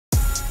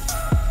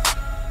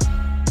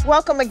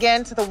Welcome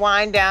again to the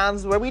Wind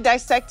Downs, where we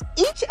dissect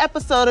each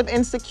episode of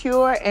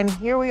Insecure, and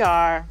here we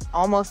are,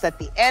 almost at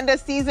the end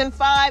of season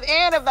 5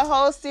 and of the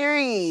whole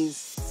series.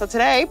 So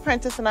today,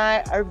 Prentice and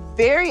I are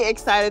very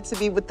excited to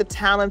be with the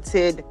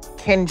talented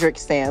Kendrick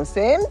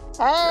Sampson,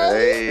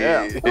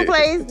 who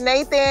plays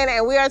Nathan,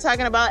 and we are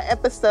talking about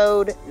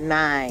episode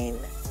 9.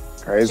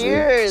 Crazy.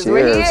 Cheers.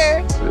 We're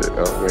here.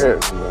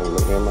 Cheers.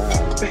 Look in my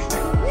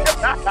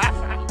eyes.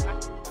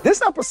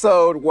 This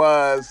episode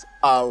was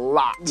a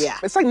lot. Yeah.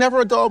 It's like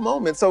never a dull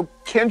moment. So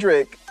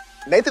Kendrick,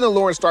 Nathan and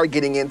Lauren started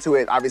getting into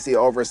it, obviously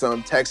over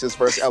some Texas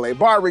versus LA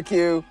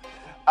barbecue.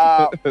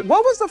 What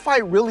was the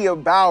fight really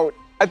about?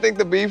 I think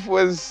the beef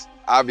was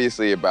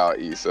obviously about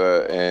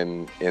Issa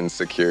and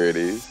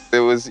insecurities. It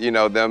was,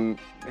 them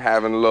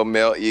having a little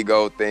male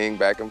ego thing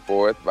back and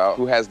forth about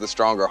who has the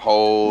stronger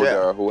hold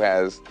or who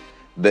has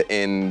the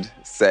end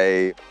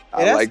say.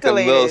 I like the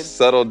little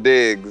subtle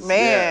digs.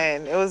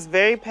 Man, it was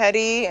very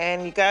petty,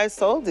 and you guys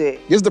sold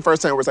it. This is the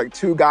first time where it's like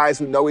two guys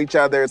who know each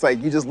other. It's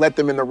like you just let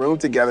them in the room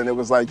together, and it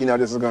was like,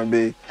 this is going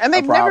to be And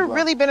they've never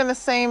really been in the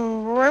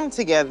same room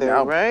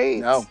together, right?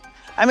 No.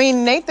 I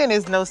mean, Nathan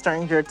is no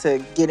stranger to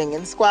getting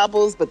in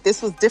squabbles, but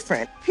this was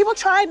different. People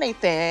tried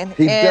Nathan,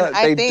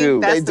 I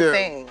think that's the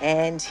thing.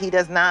 And he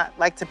does not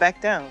like to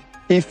back down.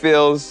 He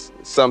feels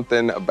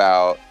something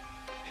about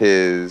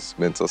his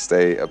mental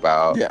state,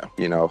 about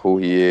who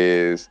he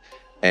is,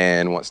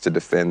 and wants to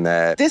defend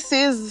that. This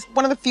is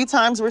one of the few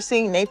times we're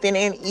seeing Nathan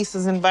in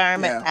Issa's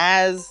environment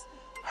as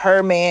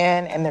her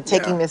man, and they're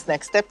taking this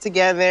next step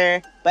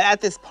together. But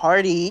at this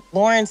party,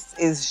 Lawrence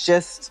is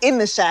just in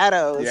the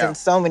shadows in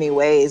so many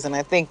ways, and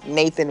I think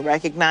Nathan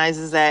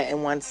recognizes that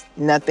and wants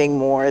nothing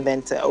more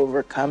than to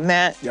overcome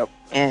that. Yep.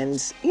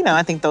 And,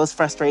 I think those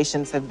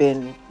frustrations have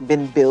been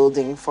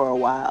building for a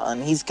while,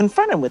 and he's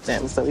confronted with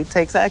them, so he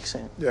takes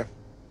action. Yeah.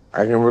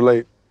 I can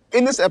relate.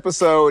 In this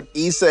episode,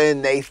 Issa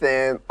and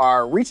Nathan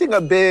are reaching a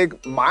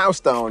big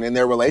milestone in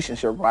their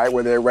relationship, right?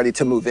 Where they're ready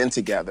to move in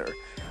together.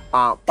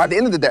 By the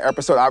end of the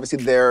episode,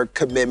 obviously their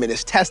commitment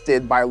is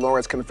tested by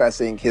Lawrence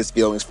confessing his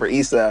feelings for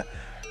Issa.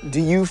 Do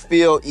you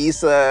feel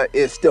Issa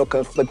is still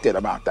conflicted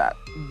about that?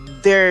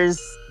 There's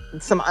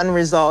some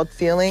unresolved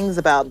feelings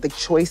about the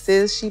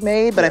choices she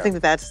made, but I think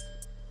that that's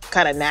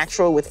kind of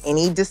natural with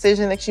any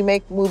decision that you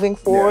make moving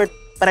forward.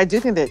 But I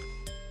do think that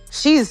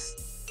she's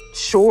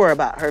sure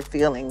about her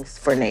feelings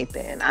for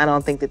Nathan. I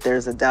don't think that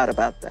there's a doubt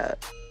about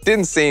that.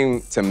 Didn't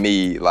seem to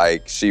me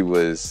like she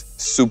was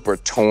super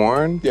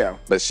torn,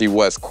 but she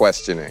was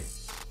questioning,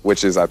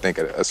 which is, I think,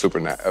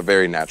 a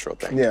very natural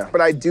thing. Yeah,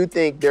 but I do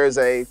think there's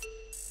a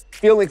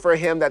feeling for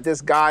him that this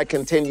guy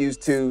continues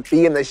to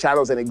be in the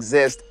shadows and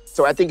exist.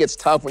 So I think it's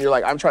tough when you're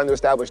like, I'm trying to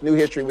establish new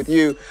history with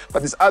you,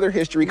 but this other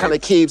history kind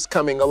of keeps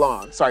coming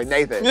along. Sorry,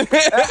 Nathan.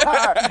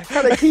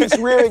 Kind of keeps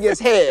rearing his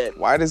head.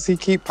 Why does he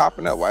keep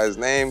popping up? Why his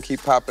name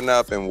keep popping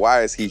up, and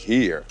why is he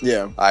here?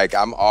 Yeah. Like,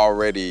 I'm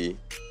already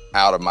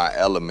out of my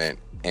element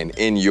and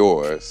in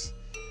yours.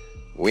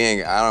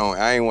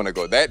 I ain't want to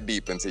go that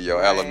deep into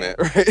your element,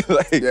 right?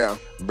 Like,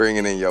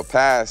 bringing in your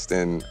past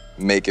and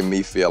making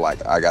me feel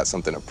like I got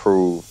something to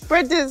prove.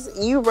 Prentice,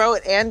 you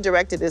wrote and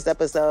directed this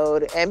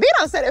episode, and being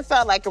on set, it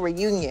felt like a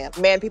reunion.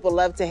 Man People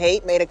Love to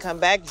Hate made a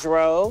comeback,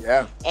 Dro.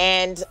 Yeah.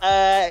 And,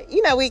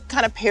 we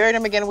kind of paired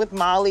him again with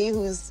Molly,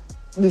 who's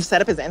we've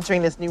set up as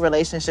entering this new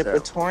relationship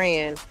with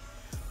Torian.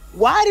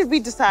 Why did we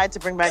decide to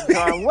bring back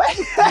Dro? What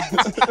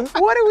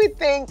do we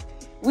think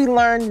we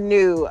learned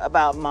new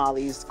about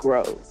Molly's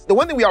growth? The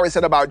one thing we always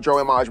said about Dro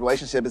and Molly's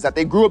relationship is that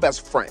they grew up as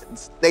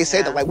friends. They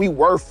say that, like, we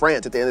were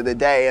friends at the end of the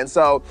day. And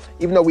so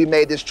even though we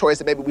made this choice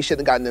that maybe we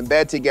shouldn't have gotten in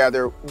bed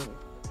together,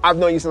 I've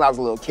known you since I was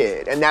a little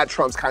kid, and that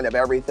trumps kind of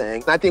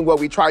everything. And I think what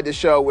we tried to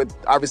show with,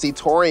 obviously,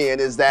 Torian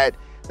is that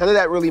none of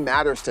that really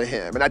matters to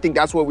him. And I think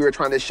that's what we were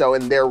trying to show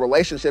in their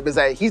relationship, is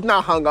that he's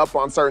not hung up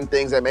on certain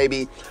things that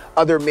maybe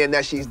other men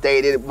that she's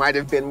dated might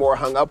have been more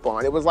hung up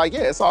on. It was like,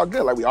 it's all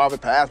good. Like, we all have a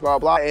past, blah,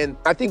 blah, blah. And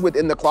I think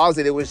within the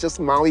closet, it was just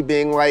Molly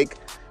being like,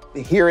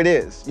 here it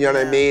is, you know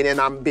what I mean? And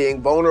I'm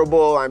being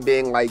vulnerable. I'm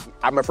being like,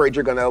 I'm afraid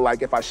you're gonna,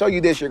 like, if I show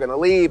you this, you're gonna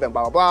leave, and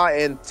blah, blah, blah.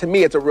 And to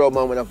me, it's a real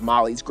moment of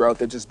Molly's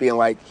growth, of just being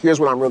like, here's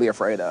what I'm really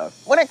afraid of.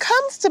 When it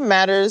comes to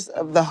matters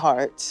of the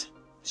heart,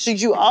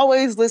 should you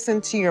always listen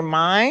to your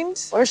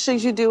mind, or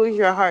should you do what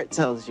your heart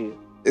tells you?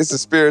 It's a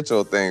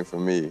spiritual thing for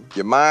me.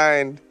 Your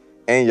mind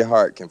and your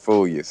heart can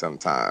fool you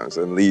sometimes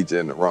and lead you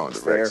in the wrong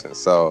direction.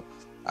 So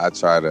I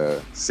try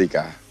to seek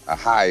a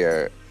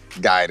higher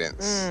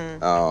guidance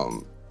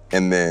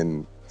and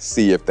then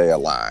see if they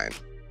align.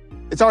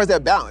 It's always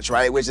that balance,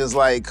 right? Which is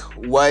like,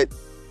 what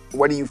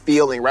are you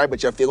feeling, right?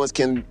 But your feelings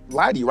can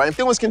lie to you, right? And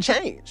feelings can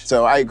change.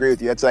 So I agree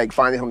with you. It's like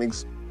finding something,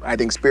 I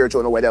think,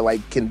 spiritual in a way that,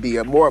 like, can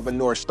be more of a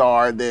North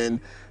Star than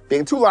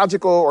being too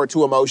logical or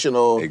too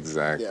emotional.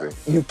 Exactly.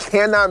 Yeah. You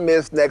cannot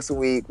miss next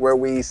week, where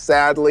we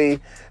sadly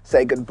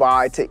say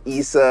goodbye to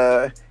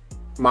Issa,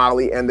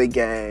 Molly, and the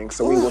gang.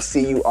 So we will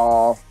see you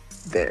all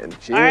then.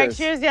 Cheers. All right,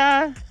 cheers,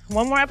 y'all.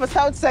 One more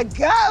episode to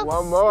go.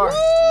 One more.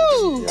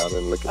 Woo! Y'all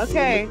didn't look at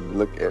Okay.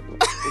 Look at me.